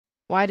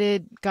Why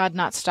did God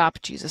not stop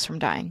Jesus from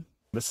dying?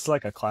 This is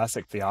like a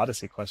classic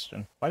theodicy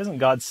question. Why doesn't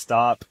God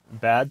stop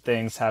bad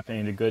things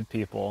happening to good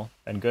people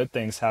and good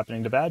things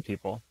happening to bad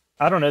people?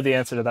 I don't know the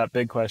answer to that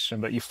big question,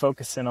 but you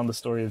focus in on the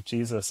story of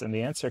Jesus, and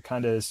the answer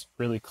kind of is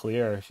really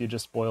clear if you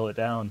just boil it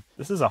down.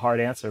 This is a hard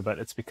answer, but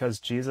it's because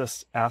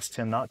Jesus asked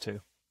him not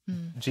to.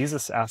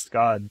 Jesus asked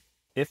God,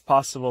 if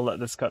possible, let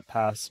this cup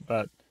pass,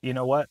 but you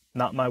know what?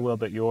 Not my will,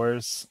 but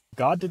yours.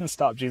 God didn't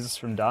stop Jesus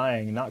from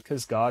dying, not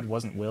because God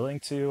wasn't willing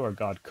to or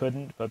God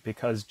couldn't, but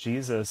because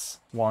Jesus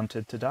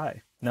wanted to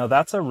die. Now,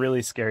 that's a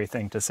really scary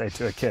thing to say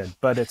to a kid,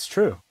 but it's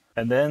true.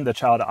 And then the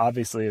child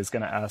obviously is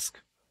going to ask,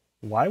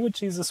 why would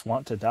Jesus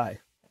want to die?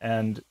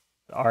 And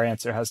our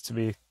answer has to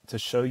be to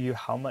show you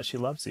how much he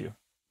loves you.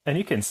 And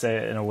you can say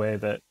it in a way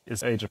that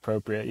is age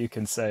appropriate. You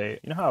can say,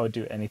 you know how I would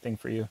do anything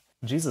for you?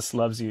 Jesus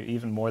loves you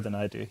even more than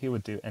I do. He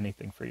would do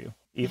anything for you,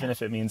 even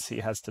if it means he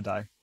has to die.